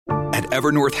At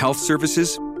Evernorth Health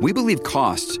Services, we believe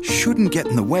costs shouldn't get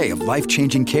in the way of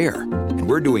life-changing care, and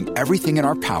we're doing everything in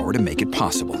our power to make it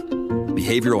possible.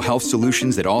 Behavioral health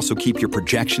solutions that also keep your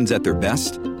projections at their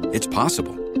best? It's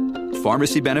possible.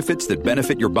 Pharmacy benefits that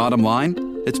benefit your bottom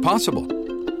line? It's possible.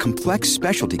 Complex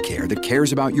specialty care that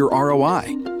cares about your ROI?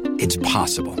 It's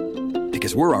possible.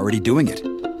 Because we're already doing it.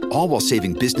 All while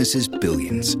saving businesses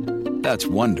billions. That's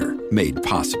Wonder made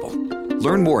possible.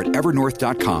 Learn more at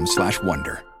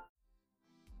evernorth.com/wonder.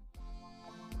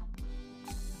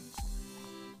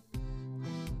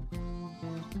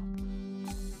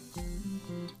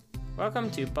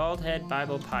 Welcome to Baldhead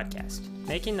Bible Podcast,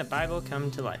 making the Bible come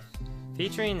to life,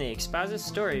 featuring the exposit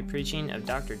story preaching of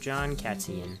Dr. John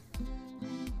Katzian.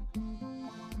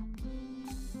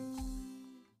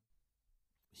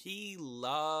 He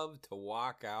loved to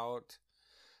walk out,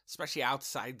 especially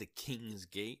outside the King's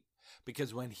Gate,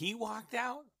 because when he walked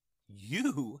out,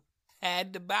 you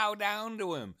had to bow down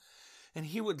to him. And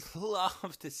he would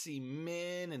love to see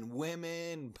men and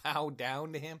women bow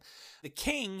down to him. The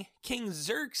king, King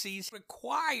Xerxes,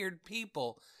 required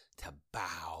people to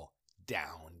bow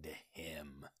down to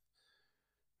him.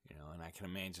 You know, and I can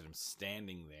imagine him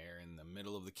standing there in the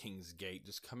middle of the King's Gate,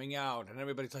 just coming out, and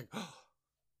everybody's like, oh,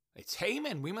 it's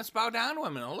Haman, we must bow down to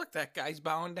him. And oh, look, that guy's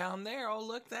bowing down there. Oh,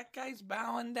 look, that guy's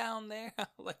bowing down there.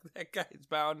 Look, that guy's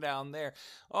bowing down there.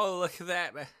 Oh, look at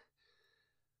that.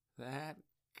 That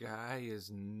guy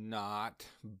is not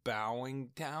bowing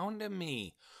down to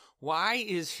me. Why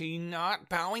is he not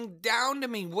bowing down to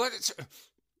me? What is...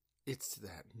 It's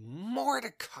that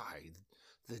Mordecai,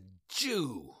 the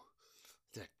Jew.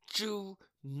 The Jew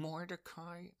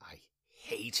Mordecai. I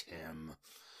hate him.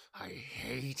 I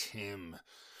hate him.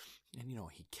 And, you know,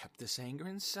 he kept this anger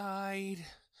inside.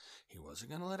 He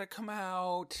wasn't going to let it come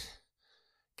out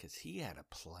because he had a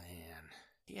plan.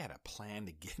 He had a plan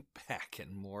to get back at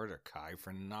Mordecai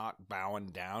for not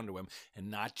bowing down to him.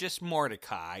 And not just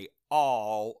Mordecai,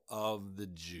 all of the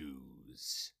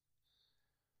Jews.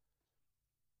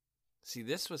 See,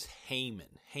 this was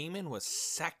Haman. Haman was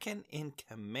second in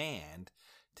command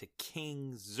to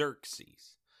King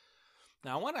Xerxes.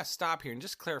 Now, I want to stop here and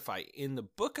just clarify. In the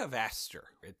book of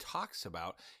Esther, it talks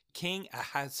about King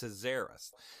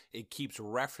Ahasuerus. It keeps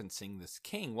referencing this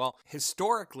king. Well,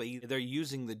 historically, they're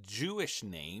using the Jewish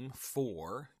name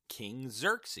for King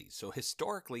Xerxes. So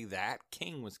historically, that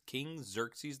king was King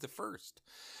Xerxes I.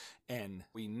 And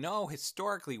we know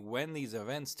historically when these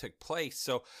events took place.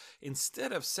 So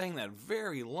instead of saying that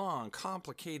very long,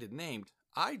 complicated name,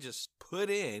 I just put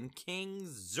in King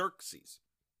Xerxes.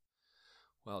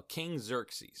 Well, King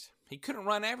Xerxes, he couldn't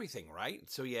run everything, right?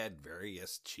 So he had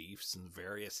various chiefs and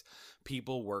various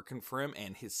people working for him.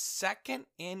 And his second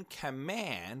in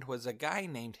command was a guy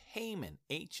named Haman,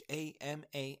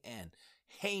 Haman,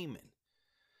 Haman.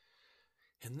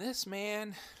 And this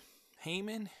man,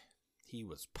 Haman, he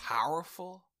was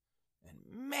powerful. And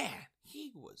man,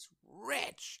 he was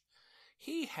rich.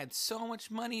 He had so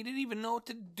much money, he didn't even know what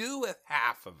to do with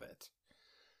half of it.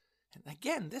 And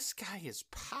again, this guy is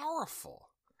powerful.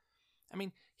 I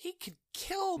mean, he could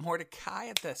kill Mordecai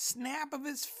at the snap of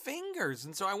his fingers.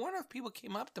 And so I wonder if people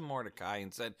came up to Mordecai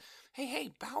and said,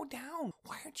 hey, bow down.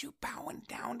 Why aren't you bowing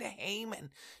down to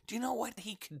Haman? Do you know what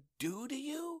he could do to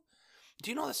you?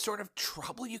 Do you know the sort of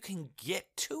trouble you can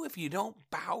get to if you don't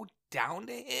bow down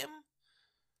to him?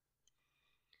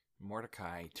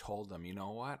 Mordecai told them, you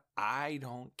know what? I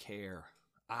don't care.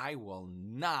 I will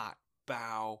not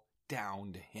bow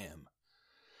down to him.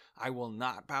 I will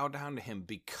not bow down to him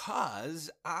because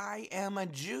I am a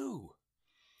Jew.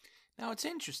 Now, it's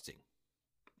interesting.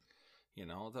 You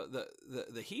know,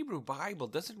 the Hebrew Bible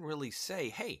doesn't really say,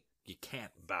 hey, you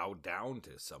can't bow down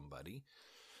to somebody.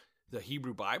 The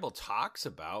Hebrew Bible talks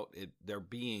about it there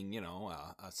being, you know,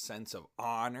 a sense of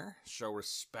honor, show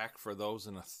respect for those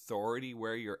in authority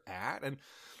where you're at.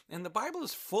 And the Bible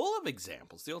is full of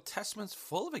examples. The Old Testament's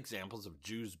full of examples of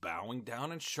Jews bowing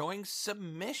down and showing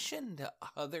submission to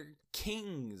other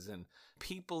kings and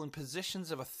people in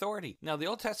positions of authority. Now, the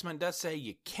Old Testament does say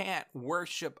you can't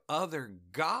worship other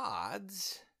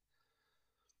gods.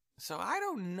 So I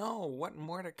don't know what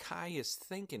Mordecai is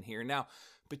thinking here. Now,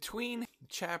 between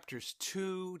chapters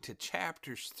 2 to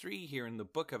chapters 3 here in the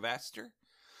book of Esther,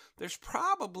 there's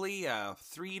probably a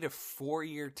 3 to 4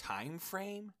 year time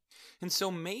frame. And so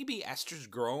maybe Esther's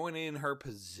growing in her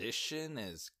position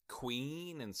as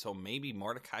queen. And so maybe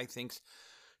Mordecai thinks,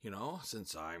 you know,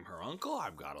 since I'm her uncle,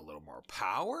 I've got a little more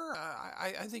power.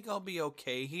 I think I'll be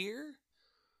okay here.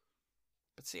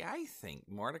 But see, I think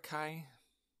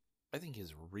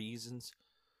his reasons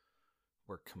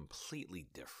were completely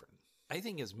different. I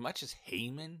think as much as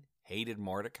Haman hated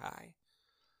Mordecai,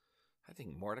 I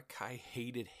think Mordecai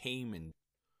hated Haman.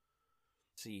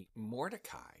 See,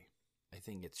 Mordecai, I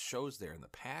think it shows there in the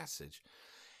passage,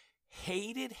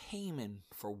 hated Haman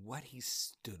for what he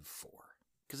stood for.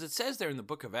 Because it says there in the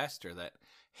book of Esther that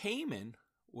Haman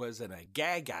was an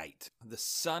Agagite, the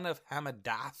son of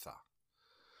Hammedatha.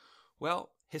 Well,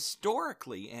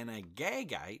 historically, an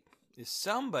Agagite is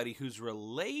somebody who's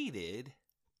related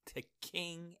to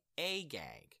King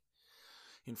Agag.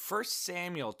 In 1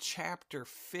 Samuel chapter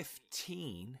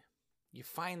 15, you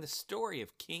find the story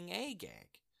of King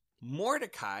Agag.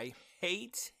 Mordecai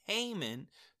hates Haman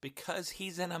because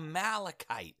he's an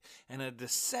Amalekite and a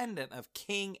descendant of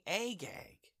King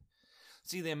Agag.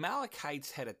 See, the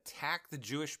Amalekites had attacked the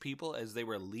Jewish people as they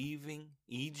were leaving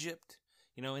Egypt.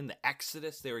 In the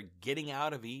Exodus, they were getting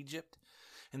out of Egypt.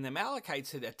 And the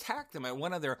Amalekites had attacked them at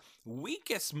one of their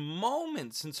weakest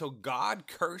moments. And so God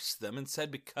cursed them and said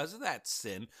because of that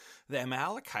sin, the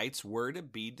Amalekites were to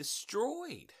be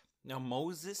destroyed. Now,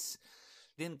 Moses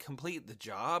didn't complete the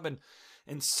job,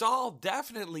 and Saul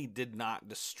definitely did not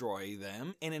destroy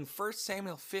them. And in 1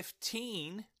 Samuel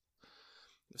 15,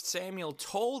 Samuel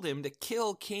told him to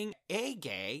kill King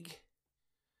Agag,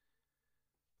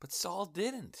 but Saul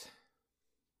didn't.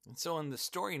 And so in the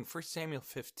story in 1 Samuel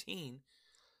 15,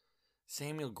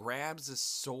 Samuel grabs a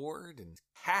sword and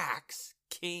hacks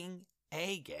King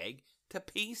Agag to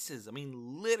pieces. I mean,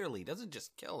 literally, doesn't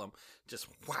just kill him, just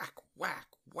whack, whack,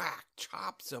 whack,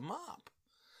 chops him up.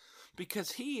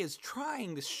 Because he is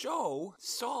trying to show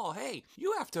Saul, hey,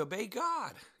 you have to obey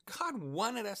God. God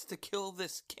wanted us to kill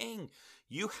this king.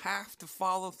 You have to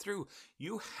follow through.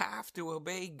 You have to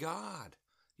obey God.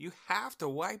 You have to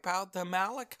wipe out the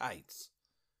Amalekites.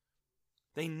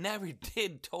 They never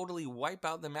did totally wipe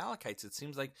out the Amalekites. It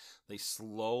seems like they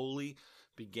slowly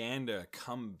began to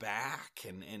come back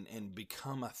and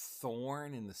become a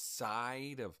thorn in the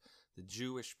side of the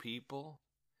Jewish people.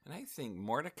 And I think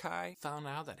Mordecai found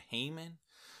out that Haman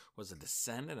was a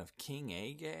descendant of King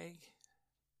Agag,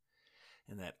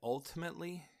 and that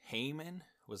ultimately Haman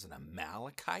was an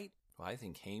Amalekite. Well, I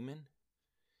think Haman,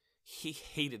 he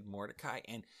hated Mordecai,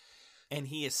 and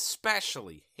he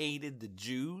especially hated the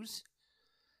Jews.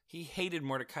 He hated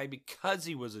Mordecai because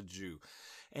he was a Jew.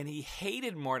 And he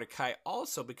hated Mordecai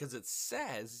also because it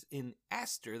says in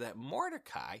Esther that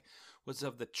Mordecai was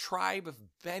of the tribe of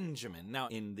Benjamin. Now,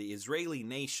 in the Israeli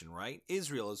nation, right,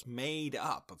 Israel is made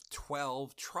up of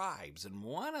 12 tribes. And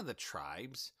one of the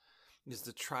tribes is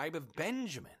the tribe of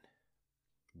Benjamin.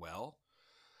 Well,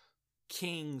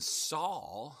 King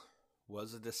Saul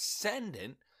was a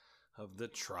descendant of the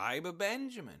tribe of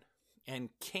Benjamin. And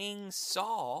King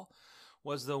Saul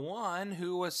was the one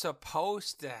who was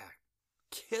supposed to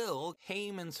kill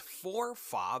Haman's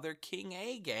forefather, King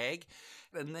Agag.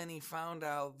 And then he found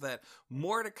out that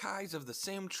Mordecai's of the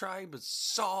same tribe as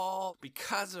Saul.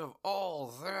 Because of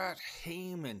all that,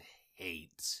 Haman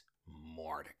hates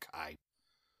Mordecai.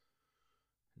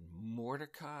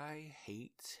 Mordecai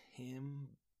hates him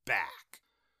back.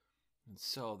 And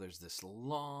so there's this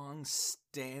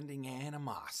long-standing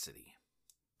animosity.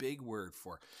 Big word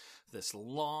for this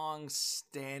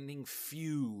long-standing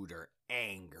feud or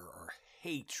anger or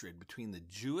hatred between the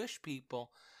Jewish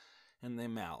people and the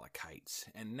Amalekites.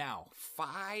 And now,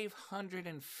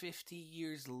 550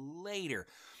 years later,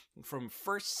 from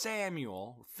 1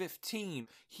 Samuel 15,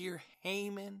 here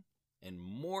Haman and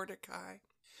Mordecai,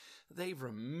 they've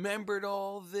remembered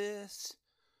all this,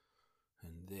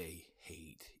 and they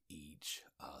hate each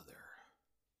other.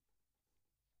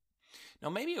 Now,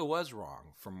 maybe it was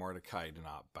wrong for Mordecai to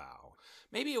not bow.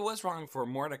 Maybe it was wrong for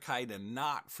Mordecai to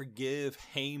not forgive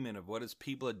Haman of what his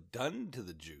people had done to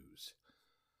the Jews.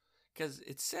 Because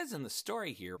it says in the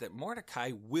story here that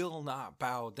Mordecai will not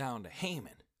bow down to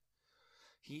Haman.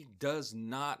 He does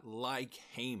not like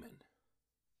Haman.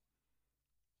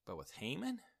 But with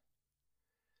Haman,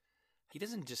 he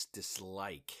doesn't just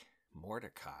dislike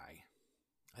Mordecai.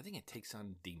 I think it takes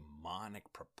on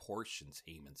demonic proportions,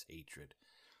 Haman's hatred.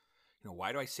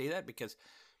 Why do I say that? Because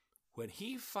when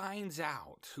he finds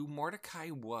out who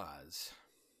Mordecai was,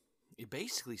 it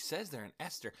basically says there in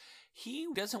Esther, he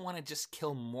doesn't want to just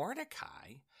kill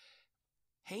Mordecai.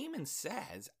 Haman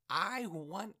says, I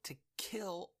want to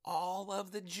kill all of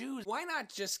the Jews. Why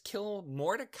not just kill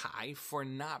Mordecai for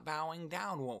not bowing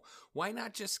down? Well, why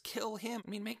not just kill him? I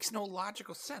mean, it makes no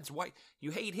logical sense. Why you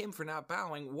hate him for not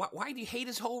bowing? Why do you hate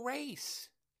his whole race?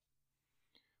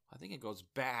 I think it goes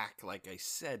back, like I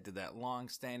said, to that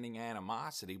long-standing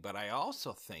animosity, but I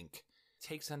also think it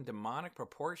takes on demonic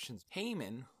proportions.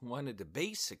 Haman wanted to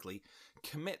basically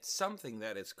commit something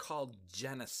that is called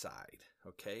genocide,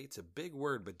 okay? It's a big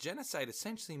word, but genocide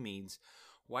essentially means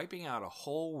wiping out a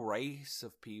whole race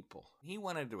of people. He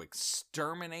wanted to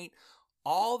exterminate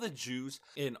all the Jews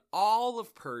in all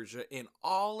of Persia, in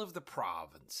all of the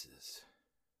provinces.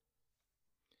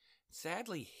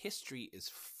 Sadly, history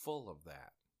is full of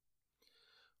that,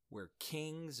 where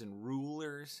kings and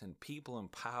rulers and people in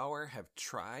power have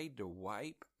tried to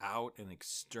wipe out and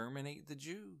exterminate the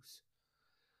Jews.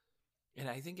 And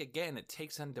I think, again, it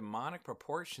takes on demonic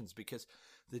proportions because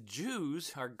the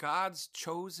Jews are God's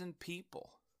chosen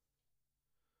people.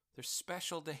 They're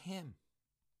special to Him.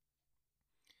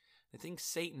 I think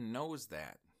Satan knows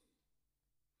that.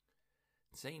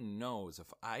 Satan knows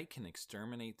if I can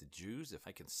exterminate the Jews, if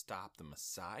I can stop the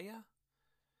Messiah,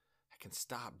 I can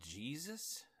stop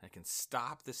Jesus, I can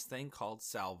stop this thing called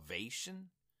salvation.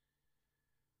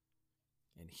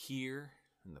 And here,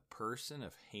 in the person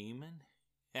of Haman,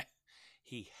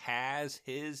 he has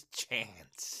his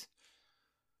chance.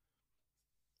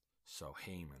 So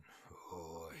Haman,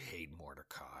 I hate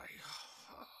Mordecai.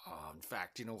 In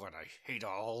fact, you know what? I hate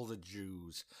all the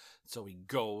Jews. So he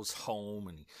goes home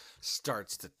and he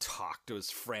starts to talk to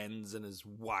his friends and his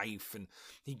wife, and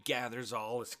he gathers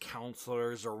all his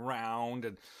counselors around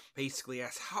and basically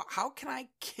asks, how can I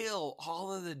kill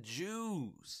all of the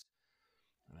Jews?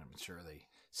 And I'm sure they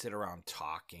sit around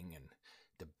talking and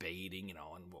debating, and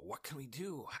what can we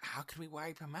do? How can we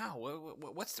wipe him out?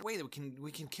 What's the way that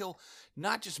we can kill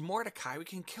not just Mordecai, we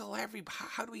can kill everybody?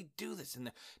 How do we do this? And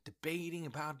they're debating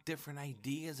about different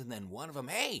ideas, and then one of them,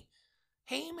 hey,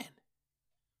 Haman,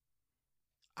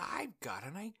 I've got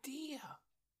an idea.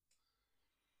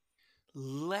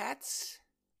 Let's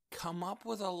come up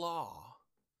with a law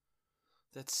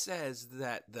that says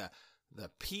that the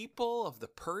people of the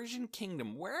Persian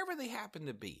kingdom, wherever they happen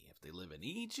to be, if they live in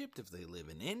Egypt, if they live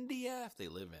in India, if they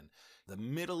live in the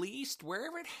Middle East,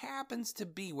 wherever it happens to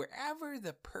be, wherever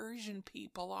the Persian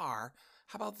people are,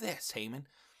 how about this, Haman?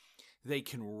 They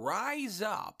can rise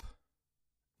up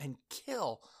and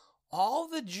kill all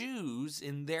the Jews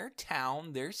in their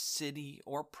town, their city,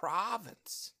 or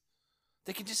province.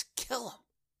 They can just kill them.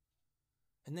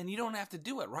 And then you don't have to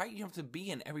do it, right? You don't have to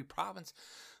be in every province.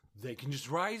 They can just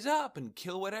rise up and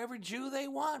kill whatever Jew they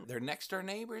want. Their next door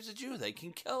neighbor is a Jew. They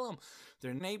can kill him.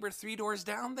 Their neighbor 3 doors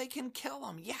down, they can kill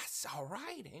him. Yes, all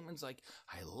right. Haman's like,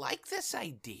 I like this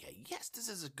idea. Yes, this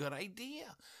is a good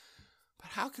idea. But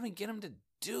how can we get them to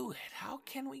do it? How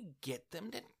can we get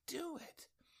them to do it?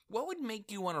 What would make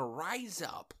you want to rise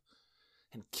up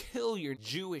and kill your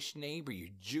Jewish neighbor, your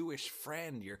Jewish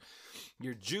friend,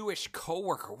 your Jewish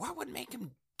coworker? What would make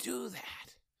him do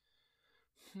that?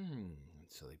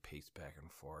 So they pace back and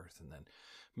forth, and then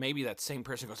maybe that same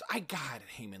person goes, I got it,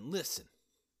 Haman. Listen,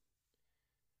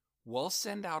 we'll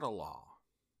send out a law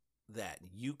that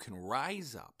you can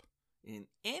rise up in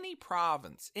any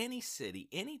province, any city,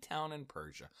 any town in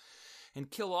Persia, and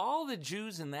kill all the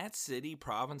Jews in that city,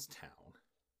 province, town.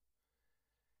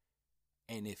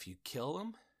 And if you kill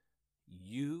them,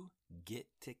 you get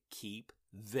to keep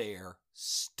their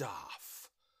stuff.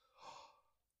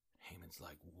 Haman's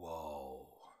like, whoa.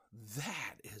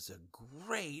 That is a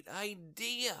great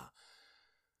idea.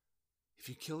 If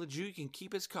you kill a Jew, you can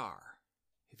keep his car.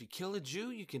 If you kill a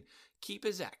Jew, you can keep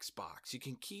his Xbox. You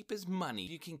can keep his money.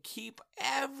 You can keep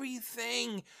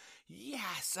everything.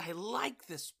 Yes, I like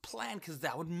this plan because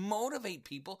that would motivate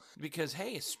people. Because,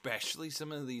 hey, especially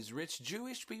some of these rich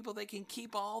Jewish people, they can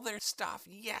keep all their stuff.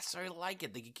 Yes, I like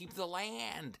it. They can keep the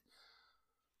land.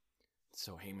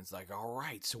 So Haman's like, all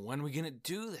right, so when are we going to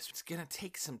do this? It's going to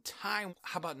take some time.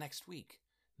 How about next week?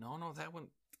 No, that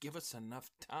wouldn't give us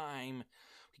enough time.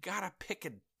 We got to pick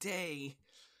a day.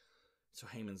 So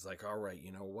Haman's like, all right,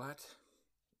 you know what?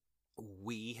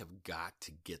 We have got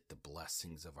to get the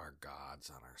blessings of our gods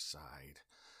on our side.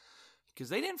 Because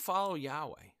they didn't follow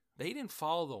Yahweh. They didn't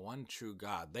follow the one true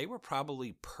God. They were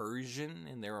probably Persian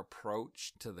in their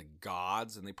approach to the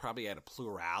gods, and they probably had a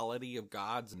plurality of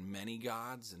gods and many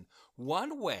gods. And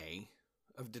one way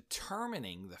of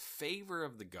determining the favor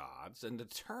of the gods and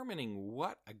determining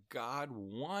what a god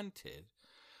wanted,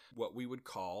 what we would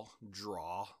call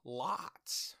draw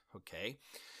lots, okay?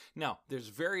 Now, there's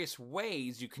various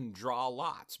ways you can draw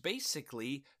lots.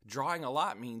 Basically, drawing a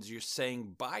lot means you're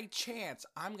saying, by chance,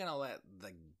 I'm going to let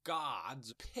the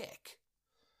gods pick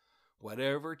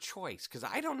whatever choice. Because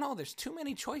I don't know, there's too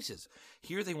many choices.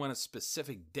 Here they want a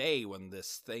specific day when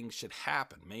this thing should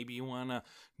happen. Maybe you want to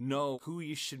know who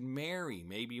you should marry.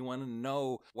 Maybe you want to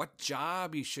know what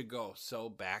job you should go. So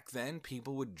back then,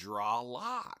 people would draw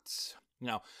lots.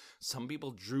 Now, some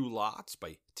people drew lots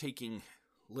by taking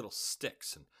little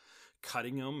sticks and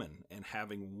cutting them and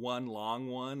having one long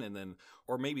one, and then,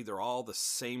 or maybe they're all the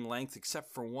same length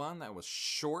except for one that was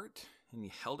short, and you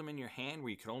held them in your hand where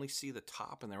you could only see the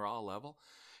top and they're all level,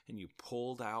 and you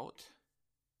pulled out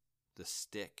the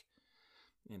stick,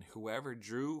 and whoever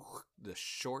drew the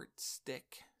short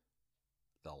stick,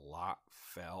 the lot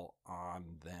fell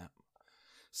on them.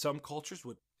 Some cultures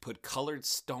would put colored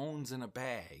stones in a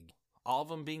bag, all of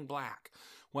them being black,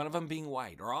 one of them being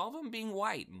white, or all of them being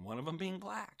white and one of them being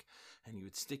black. And you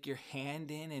would stick your hand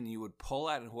in and you would pull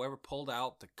out, and whoever pulled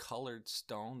out the colored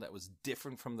stone that was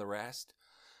different from the rest,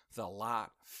 the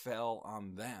lot fell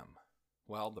on them.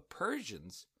 Well, the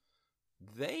Persians,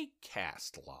 they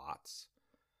cast lots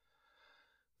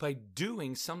by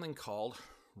doing something called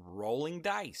rolling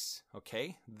dice,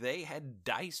 okay? They had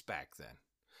dice back then.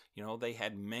 You know, they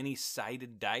had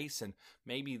many-sided dice, and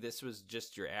maybe this was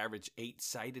just your average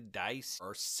 8-sided dice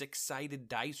or 6-sided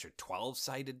dice or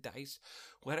 12-sided dice.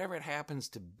 Whatever it happens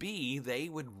to be, they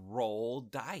would roll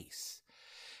dice.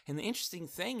 And the interesting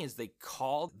thing is they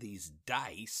called these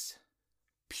dice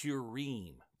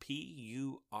Purim,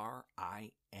 Purim.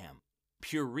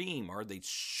 Purim, or they'd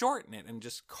shorten it and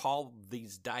just call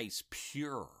these dice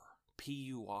Pur,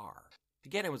 P-U-R.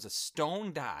 Again, it was a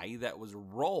stone die that was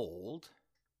rolled,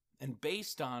 and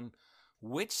based on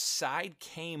which side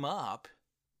came up,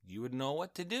 you would know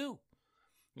what to do.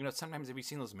 You know, sometimes have you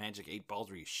seen those magic 8 balls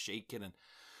where you shake it and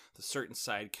the certain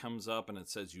side comes up and it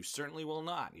says, you certainly will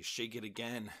not. You shake it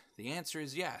again. The answer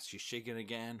is yes. You shake it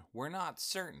again. We're not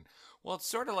certain. Well, it's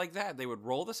sort of like that. They would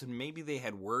roll this and maybe they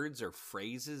had words or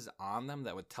phrases on them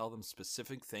that would tell them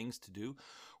specific things to do.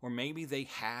 Or maybe they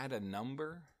had a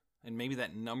number and maybe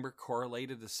that number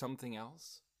correlated to something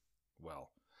else. Well,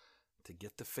 to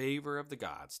get the favor of the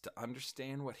gods, to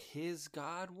understand what his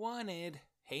God wanted,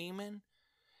 Haman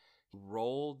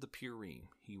rolled the Purim.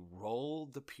 He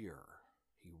rolled the Pur.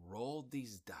 He rolled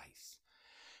these dice.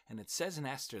 And it says in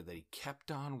Esther that he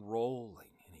kept on rolling,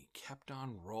 and he kept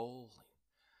on rolling.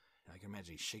 And I can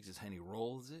imagine he shakes his hand, he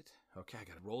rolls it. Okay, I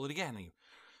got to roll it again.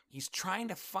 He's trying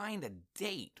to find a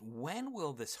date. When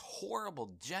will this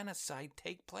horrible genocide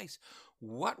take place?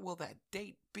 What will that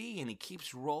date be? And he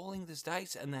keeps rolling this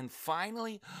dice, and then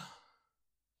finally,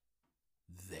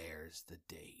 there's the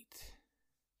date.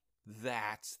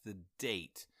 That's the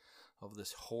date of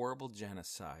this horrible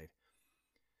genocide.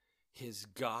 His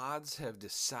gods have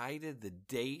decided the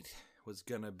date was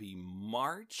going to be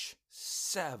March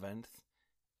 7th,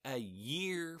 a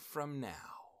year from now.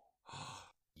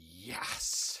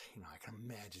 Yes! You know, I can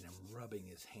imagine him rubbing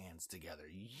his hands together.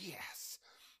 Yes!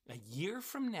 A year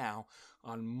from now,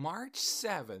 on March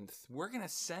 7th, we're going to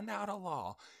send out a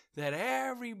law that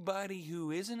everybody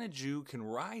who isn't a Jew can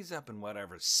rise up in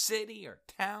whatever city or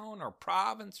town or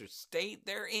province or state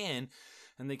they're in,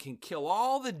 and they can kill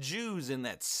all the Jews in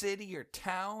that city or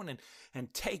town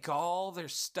and take all their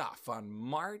stuff on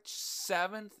March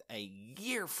 7th, a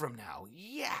year from now.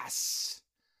 Yes!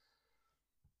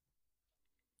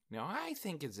 Now, I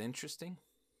think it's interesting,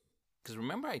 because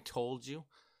remember I told you,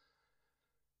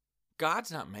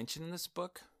 God's not mentioned in this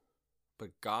book,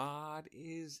 but God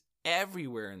is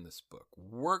everywhere in this book,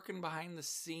 working behind the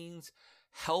scenes,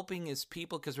 helping his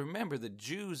people, because remember, the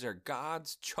Jews are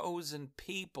God's chosen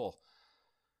people.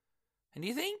 And do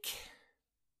you think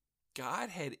God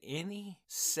had any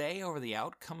say over the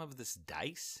outcome of this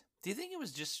dice? Do you think it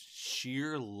was just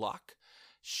sheer luck,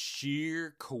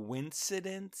 sheer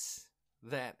coincidence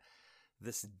that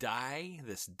this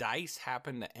dice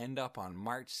happened to end up on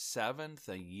March 7th,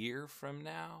 a year from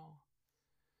now?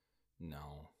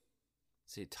 No.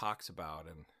 See, it talks about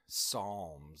in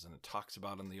Psalms, and it talks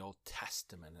about in the Old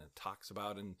Testament, and it talks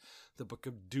about in the book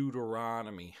of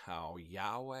Deuteronomy how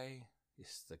Yahweh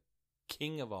is the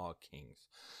King of all kings,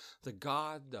 the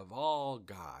God of all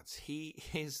gods. He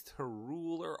is the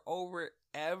ruler over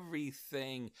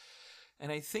everything.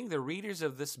 And I think the readers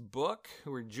of this book,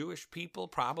 who are Jewish people,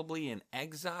 probably in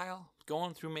exile,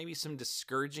 going through maybe some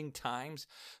discouraging times,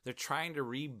 they're trying to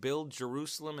rebuild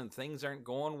Jerusalem and things aren't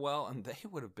going well, and they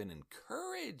would have been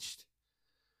encouraged.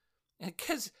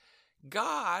 Because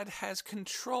God has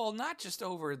control not just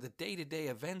over the day-to-day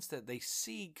events that they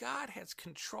see. God has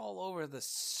control over the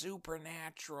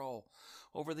supernatural,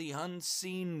 over the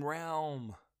unseen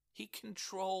realm. He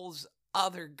controls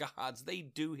other gods. They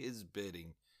do his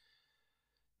bidding.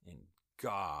 And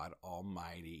God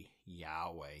Almighty,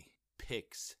 Yahweh,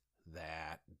 picks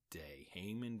that day.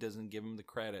 Haman doesn't give him the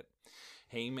credit.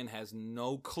 Haman has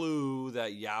no clue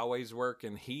that Yahweh's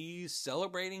working. He's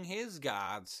celebrating his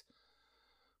gods.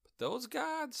 But those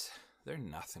gods, they're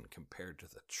nothing compared to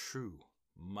the true,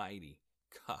 mighty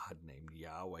God named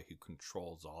Yahweh who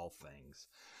controls all things.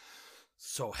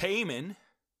 So Haman,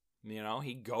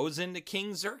 he goes into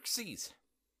King Xerxes.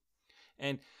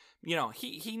 And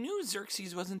He knew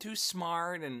Xerxes wasn't too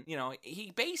smart, and,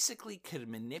 he basically could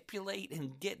manipulate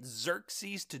and get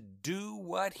Xerxes to do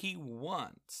what he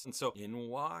wants. And so in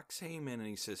walks Haman, and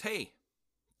he says, hey,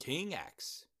 King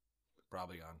X.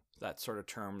 Probably on that sort of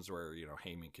terms where,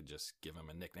 Haman could just give him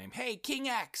a nickname. Hey, King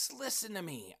X, listen to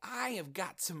me. I have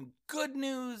got some good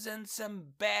news and some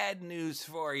bad news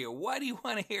for you. What do you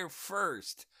want to hear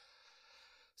first?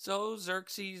 So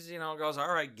Xerxes, goes,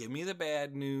 all right, give me the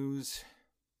bad news.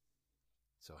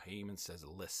 So Haman says,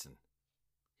 listen,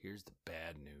 here's the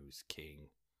bad news, King.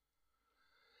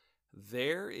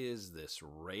 There is this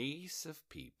race of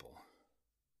people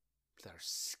that are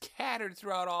scattered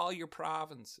throughout all your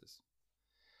provinces.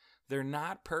 They're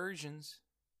not Persians.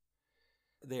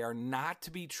 They are not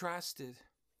to be trusted.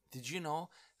 Did you know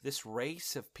this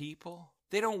race of people?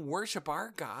 They don't worship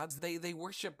our gods. They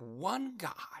worship one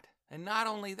God. And not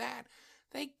only that,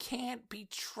 they can't be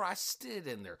trusted.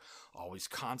 And they're always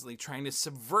constantly trying to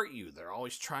subvert you. They're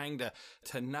always trying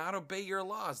to not obey your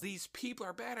laws. These people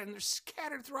are bad, and they're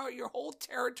scattered throughout your whole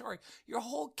territory, your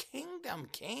whole kingdom,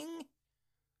 King.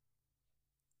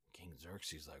 King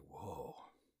Xerxes is like, whoa,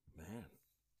 man.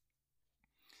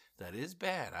 That is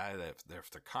bad.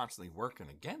 If they're constantly working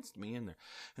against me, and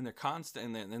they're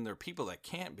constant, and they're people that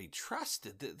can't be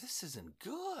trusted. This isn't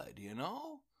good,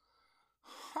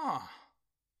 Huh?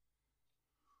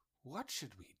 What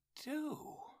should we do?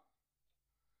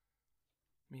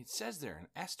 It says there in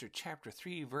Esther chapter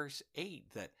 3, verse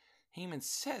 8, that Haman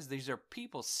says these are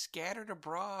people scattered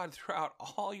abroad throughout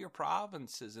all your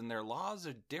provinces, and their laws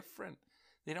are different.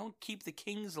 They don't keep the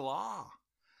king's law.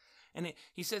 And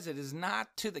he says it is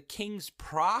not to the king's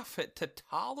profit to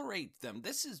tolerate them.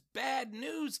 This is bad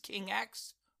news, King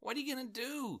X. What are you going to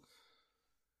do?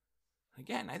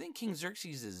 Again, I think King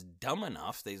Xerxes is dumb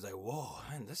enough that he's like, whoa,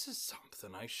 man, this is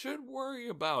something I should worry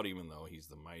about, even though he's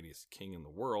the mightiest king in the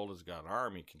world, has got an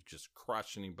army, can just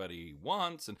crush anybody he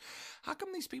wants. And how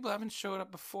come these people haven't showed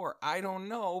up before? I don't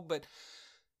know, but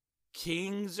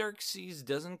King Xerxes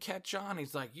doesn't catch on.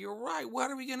 He's like, you're right, what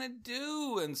are we going to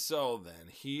do? And so then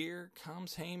here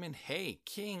comes Haman. Hey,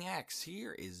 King X,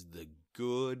 here is the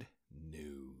good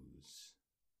news.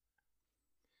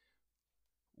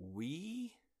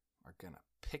 We are going to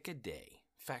pick a day.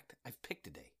 In fact, I've picked a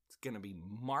day. It's going to be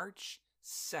March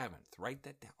 7th. Write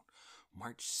that down.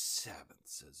 March 7th,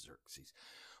 says Xerxes.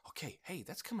 Okay, hey,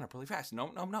 that's coming up really fast.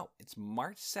 No. It's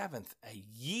March 7th, a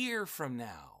year from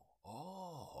now.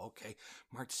 Oh, okay.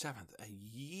 March 7th, a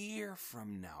year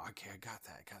from now. Okay, I got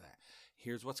that.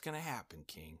 Here's what's going to happen,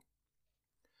 King.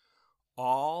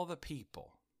 All the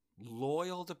people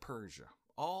loyal to Persia,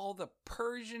 all the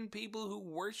Persian people who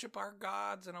worship our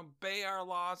gods and obey our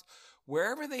laws,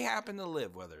 wherever they happen to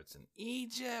live, whether it's in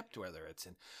Egypt, whether it's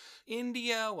in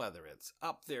India, whether it's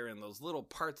up there in those little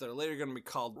parts that are later going to be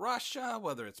called Russia,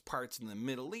 whether it's parts in the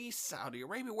Middle East, Saudi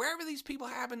Arabia, wherever these people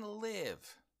happen to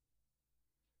live,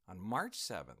 on March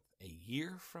 7th, a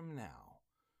year from now,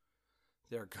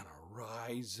 they're going to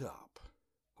rise up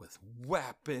with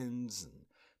weapons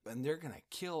and they're going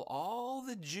to kill all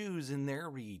the Jews in their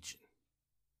region.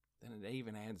 Then it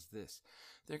even adds this.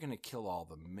 They're going to kill all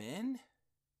the men,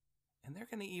 and they're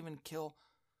going to even kill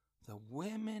the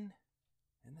women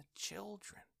and the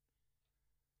children.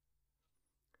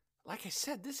 Like I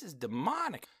said, this is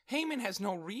demonic. Haman has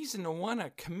no reason to want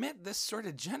to commit this sort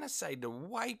of genocide, to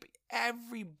wipe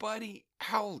everybody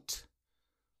out.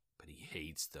 But he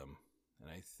hates them. And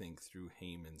I think through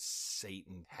Haman,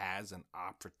 Satan has an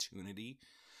opportunity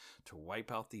to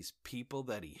wipe out these people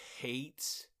that he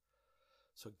hates.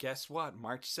 So guess what?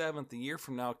 March 7th, a year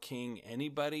from now, King,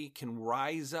 anybody can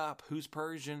rise up who's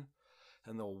Persian,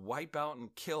 and they'll wipe out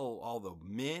and kill all the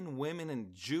men, women,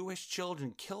 and Jewish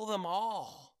children. Kill them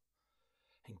all.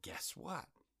 And guess what?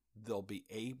 They'll be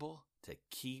able to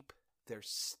keep their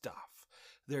stuff,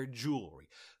 their jewelry,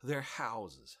 their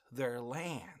houses, their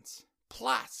lands.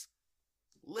 Plus,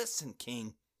 listen,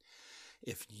 King,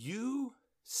 if you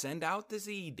send out this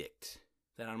edict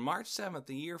that on March 7th,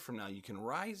 a year from now, you can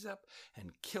rise up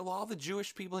and kill all the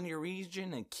Jewish people in your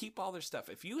region and keep all their stuff.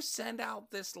 If you send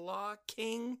out this law,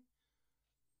 King,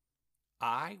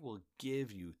 I will give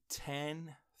you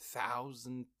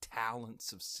 10,000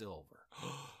 talents of silver.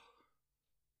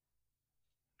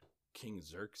 King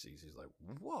Xerxes, he's like,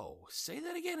 whoa, say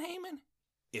that again, Haman?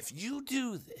 If you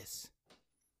do this,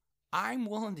 I'm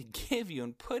willing to give you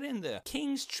and put in the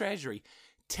king's treasury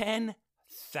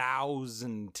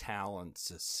 10,000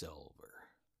 talents of silver.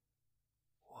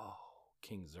 Whoa,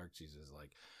 King Xerxes is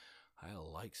like, I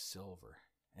like silver.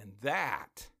 And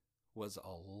that was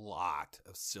a lot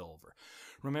of silver.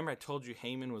 Remember I told you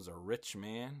Haman was a rich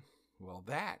man? Well,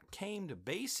 that came to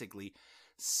basically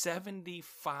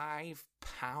 75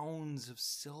 pounds of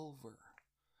silver.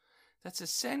 That's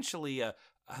essentially a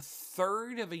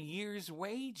third of a year's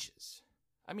wages.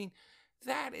 I mean,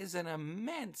 that is an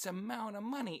immense amount of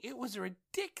money. It was a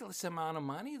ridiculous amount of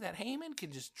money that Haman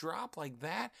could just drop like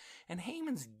that. And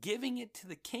Haman's giving it to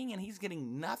the king, and he's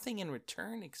getting nothing in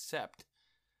return except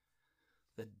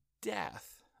the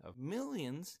death of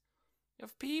millions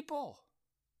of people.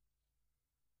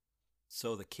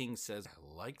 So the king says,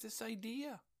 I like this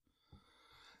idea.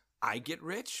 I get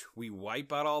rich. We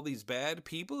wipe out all these bad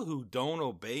people who don't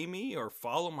obey me or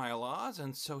follow my laws.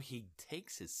 And so he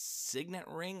takes his signet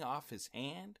ring off his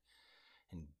hand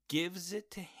and gives it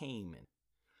to Haman.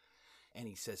 And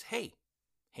he says, hey,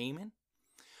 Haman,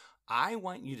 I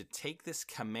want you to take this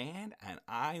command and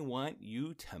I want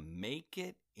you to make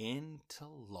it into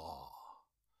law.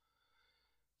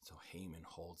 So Haman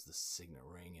holds the signet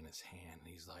ring in his hand,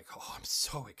 and he's like, oh, I'm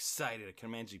so excited. I can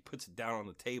imagine he puts it down on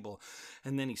the table,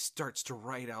 and then he starts to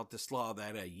write out this law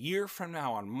that a year from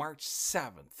now, on March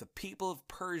 7th, the people of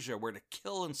Persia were to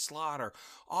kill and slaughter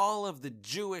all of the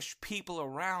Jewish people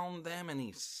around them, and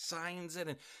he signs it,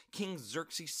 and King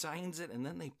Xerxes signs it, and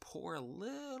then they pour a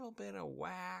little bit of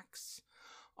wax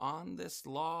on this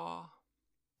law,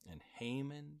 and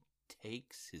Haman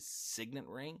takes his signet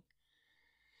ring,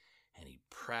 and he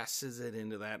presses it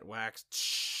into that wax.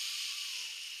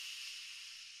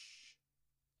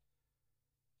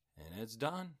 And it's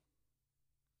done.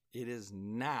 It is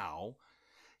now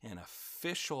an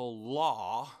official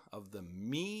law of the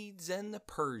Medes and the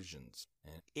Persians.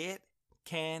 And it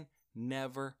can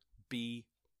never be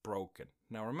broken.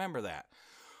 Now remember that.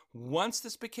 Once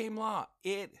this became law,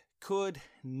 it could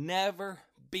never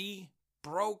be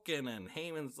broken. And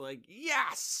Haman's like,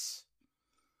 yes!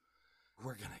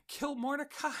 We're going to kill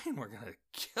Mordecai and we're going to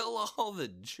kill all the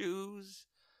Jews.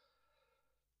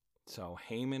 So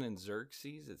Haman and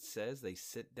Xerxes, it says, they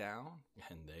sit down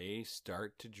and they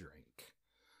start to drink.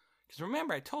 Because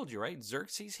remember, I told you, right?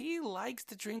 Xerxes, he likes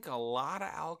to drink a lot of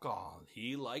alcohol.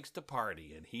 He likes to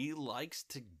party and he likes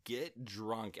to get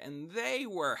drunk. And they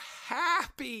were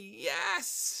happy,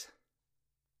 yes!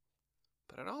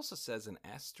 But it also says in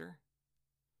Esther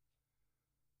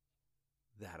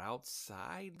that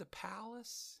outside the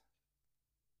palace,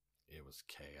 it was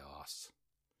chaos.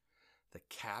 The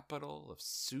capital of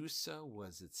Susa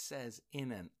was, it says,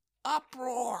 in an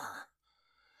uproar.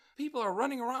 People are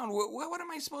running around. What am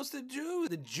I supposed to do?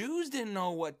 The Jews didn't know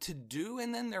what to do,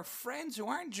 and then their friends who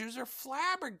aren't Jews are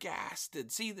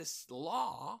flabbergasted. See, this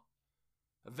law,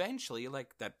 eventually,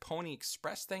 like that Pony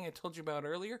Express thing I told you about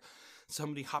earlier,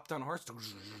 somebody hopped on a horse,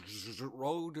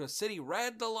 rode to a city,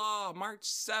 read the law, March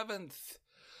 7th.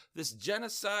 This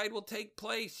genocide will take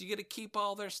place. You get to keep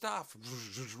all their stuff.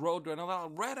 Rode to another,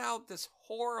 read out this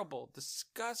horrible,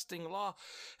 disgusting law.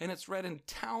 And it's read in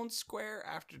town square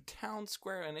after town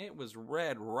square. And it was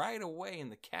read right away in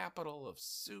the capital of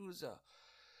Susa.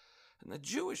 And the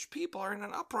Jewish people are in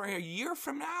an uproar. A year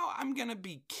from now, I'm going to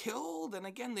be killed. And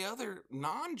again, the other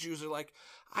non-Jews are like,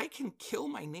 I can kill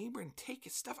my neighbor and take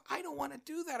his stuff. I don't want to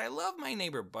do that. I love my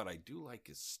neighbor, but I do like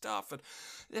his stuff. And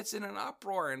it's in an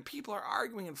uproar. And people are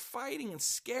arguing and fighting and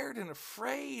scared and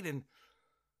afraid. And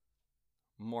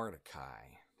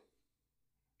Mordecai,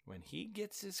 when he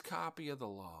gets his copy of the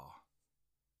law,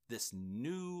 this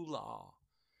new law,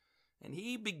 and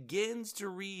he begins to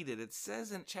read it. It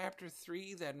says in chapter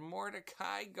 3 that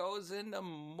Mordecai goes into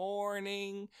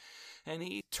mourning and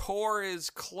he tore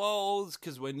his clothes,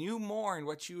 because when you mourn,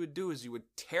 what you would do is you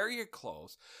would tear your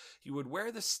clothes. You would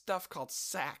wear this stuff called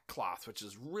sackcloth, which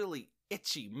is really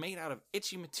itchy, made out of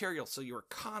itchy material, so you were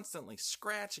constantly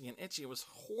scratching and itchy. It was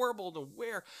horrible to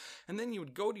wear. And then you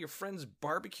would go to your friend's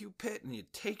barbecue pit and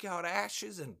you'd take out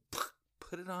ashes and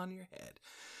put it on your head.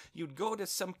 You'd go to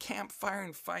some campfire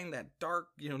and find that dark,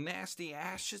 nasty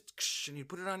ashes, and you'd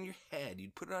put it on your head.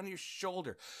 You'd put it on your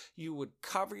shoulder. You would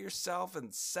cover yourself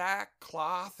in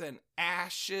sackcloth and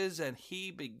ashes, and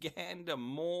he began to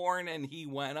mourn, and he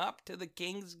went up to the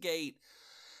king's gate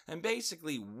and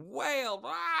basically wailed,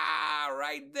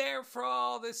 right there for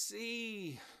all to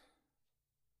see.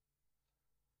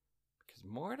 Because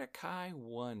Mordecai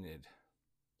wanted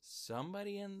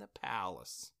somebody in the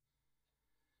palace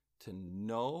to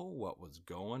know what was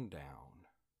going down.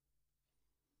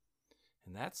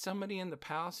 And that somebody in the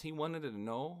palace, he wanted to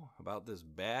know about this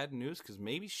bad news, because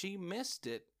maybe she missed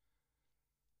it,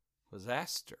 was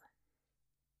Esther.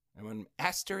 And when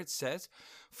Esther, it says,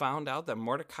 found out that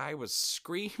Mordecai was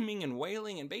screaming and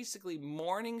wailing and basically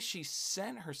mourning, she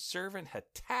sent her servant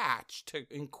Hathach to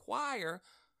inquire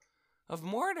of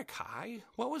Mordecai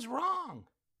what was wrong.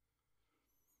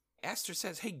 Esther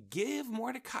says, hey, give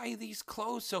Mordecai these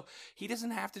clothes so he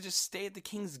doesn't have to just stay at the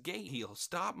king's gate. He'll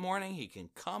stop mourning. He can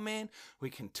come in. We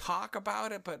can talk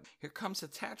about it. But here comes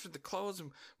Hathach with the clothes,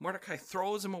 and Mordecai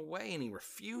throws them away, and he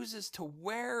refuses to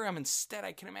wear them. Instead,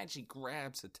 I can imagine he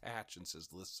grabs Hathach and says,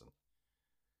 listen,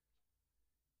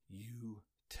 you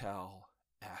tell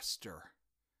Esther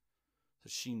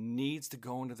that she needs to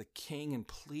go into the king and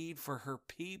plead for her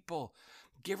people.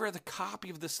 Give her the copy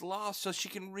of this law so she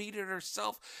can read it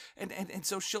herself, and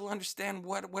so she'll understand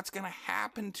what's going to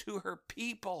happen to her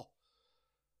people.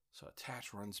 So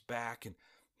Hathach runs back and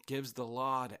gives the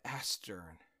law to Esther,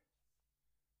 and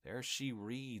there she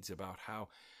reads about how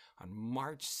on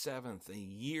March 7th, a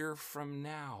year from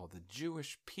now, the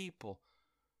Jewish people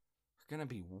are going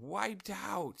to be wiped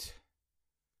out.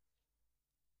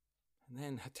 And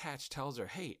then Hathach tells her,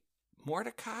 hey,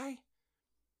 Mordecai,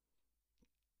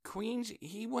 Queen,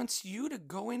 he wants you to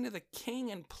go into the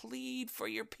king and plead for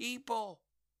your people.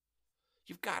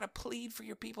 You've got to plead for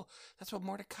your people. That's what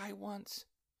Mordecai wants.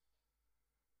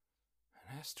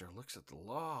 And Esther looks at the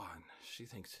law and she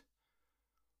thinks,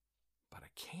 but I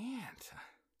can't.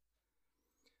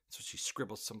 So she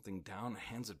scribbles something down and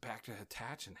hands it back to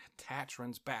Hathach, and Hathach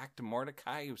runs back to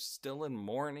Mordecai, who's still in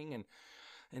mourning,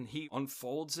 and he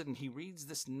unfolds it and he reads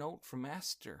this note from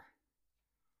Esther.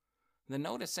 The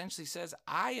note essentially says,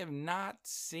 I have not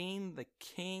seen the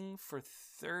king for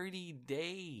 30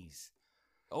 days,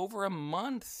 over a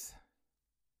month.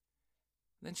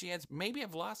 Then she adds, maybe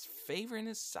I've lost favor in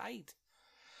his sight.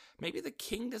 Maybe the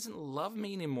king doesn't love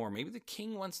me anymore. Maybe the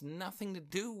king wants nothing to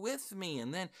do with me.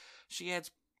 And then she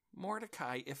adds,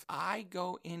 Mordecai, if I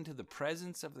go into the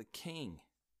presence of the king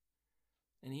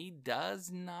and he does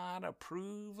not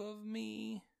approve of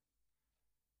me,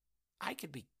 I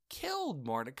could be killed,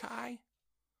 Mordecai.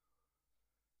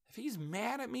 If he's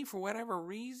mad at me for whatever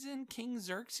reason, King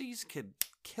Xerxes could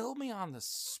kill me on the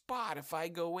spot if I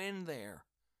go in there.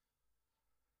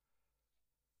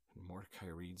 And Mordecai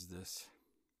reads this.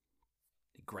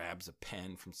 He grabs a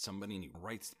pen from somebody and he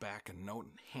writes back a note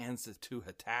and hands it to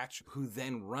Hathach, who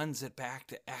then runs it back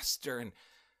to Esther. And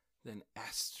then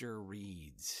Esther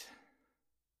reads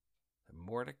that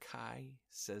Mordecai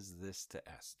says this to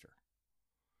Esther.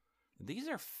 These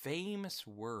are famous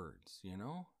words, you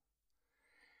know?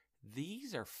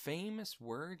 These are famous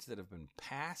words that have been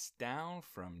passed down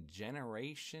from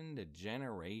generation to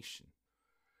generation.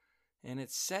 And it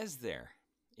says there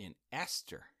in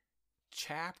Esther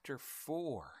chapter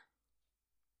 4,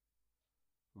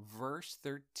 verse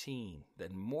 13,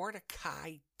 that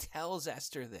Mordecai tells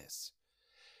Esther this.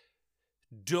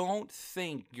 Don't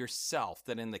think yourself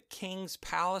that in the king's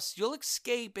palace you'll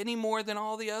escape any more than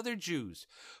all the other Jews.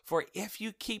 For if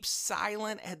you keep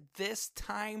silent at this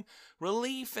time,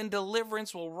 relief and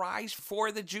deliverance will rise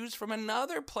for the Jews from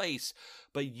another place.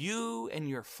 But you and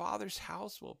your father's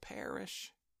house will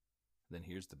perish. Then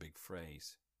here's the big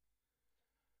phrase.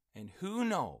 And who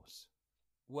knows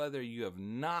whether you have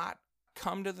not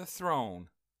come to the throne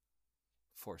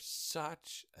for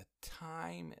such a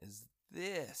time as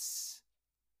this.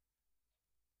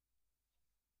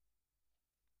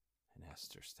 And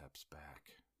Esther steps back.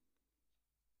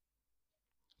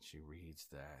 She reads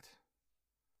that.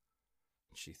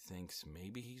 She thinks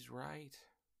maybe he's right.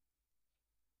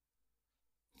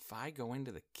 If I go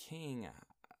into the king,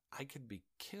 I could be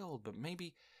killed, but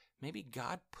maybe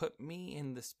God put me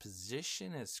in this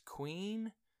position as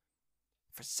queen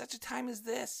for such a time as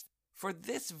this. For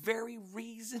this very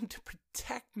reason, to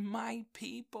protect my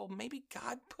people. Maybe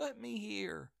God put me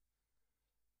here.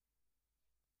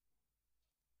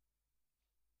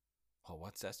 Well,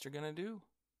 what's Esther going to do?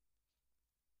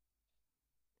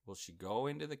 Will she go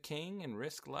into the king and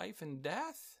risk life and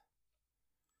death?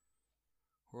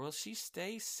 Or will she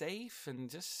stay safe and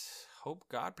just hope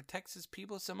God protects his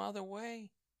people some other way?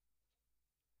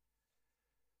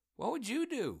 What would you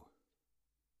do?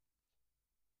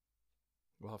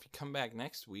 Well, if you come back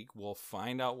next week, we'll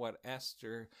find out what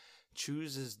Esther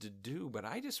chooses to do. But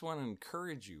I just want to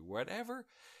encourage you, whatever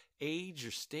age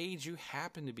or stage you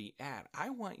happen to be at, I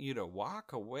want you to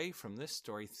walk away from this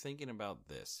story thinking about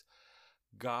this.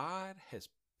 God has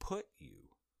put you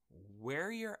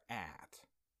where you're at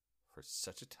for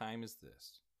such a time as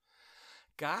this.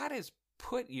 God has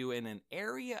put you in an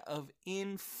area of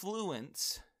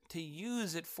influence to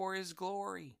use it for his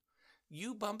glory.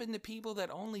 You bump into people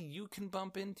that only you can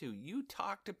bump into. You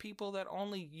talk to people that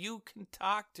only you can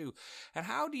talk to. And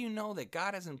how do you know that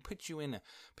God hasn't put you in a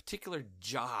particular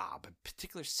job, a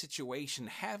particular situation,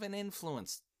 have an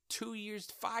influence 2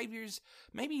 years, 5 years,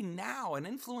 maybe now, an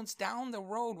influence down the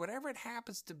road, whatever it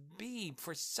happens to be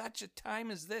for such a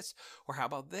time as this? Or how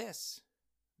about this?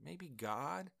 Maybe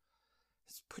God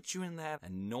has put you in that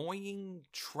annoying,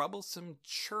 troublesome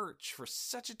church for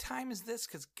such a time as this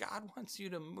because God wants you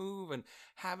to move and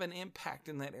have an impact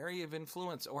in that area of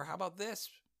influence. Or how about this?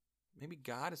 Maybe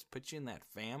God has put you in that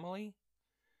family.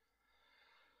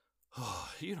 Oh,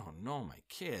 you don't know my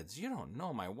kids. You don't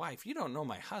know my wife. You don't know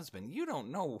my husband. You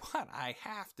don't know what I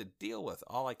have to deal with.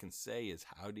 All I can say is,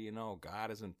 how do you know God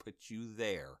hasn't put you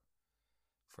there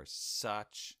for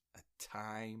such a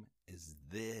time as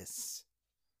this?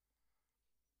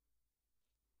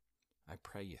 I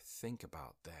pray you think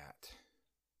about that.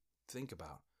 Think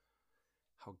about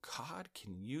how God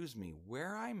can use me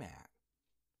where I'm at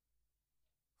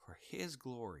for His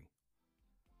glory.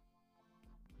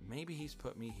 Maybe He's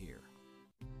put me here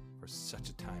for such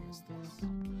a time as this.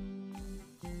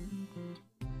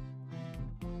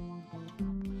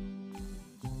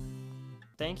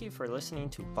 Thank you for listening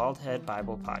to Bald Head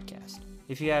Bible Podcast.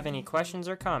 If you have any questions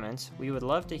or comments, we would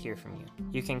love to hear from you.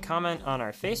 You can comment on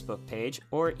our Facebook page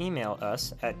or email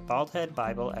us at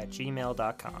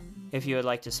baldheadbible@gmail.com. If you would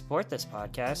like to support this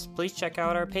podcast, please check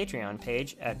out our Patreon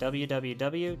page at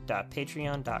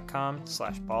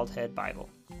www.patreon.com/baldheadbible.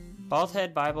 Bald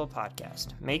Head Bible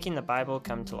Podcast, making the Bible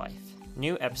come to life.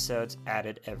 New episodes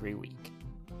added every week.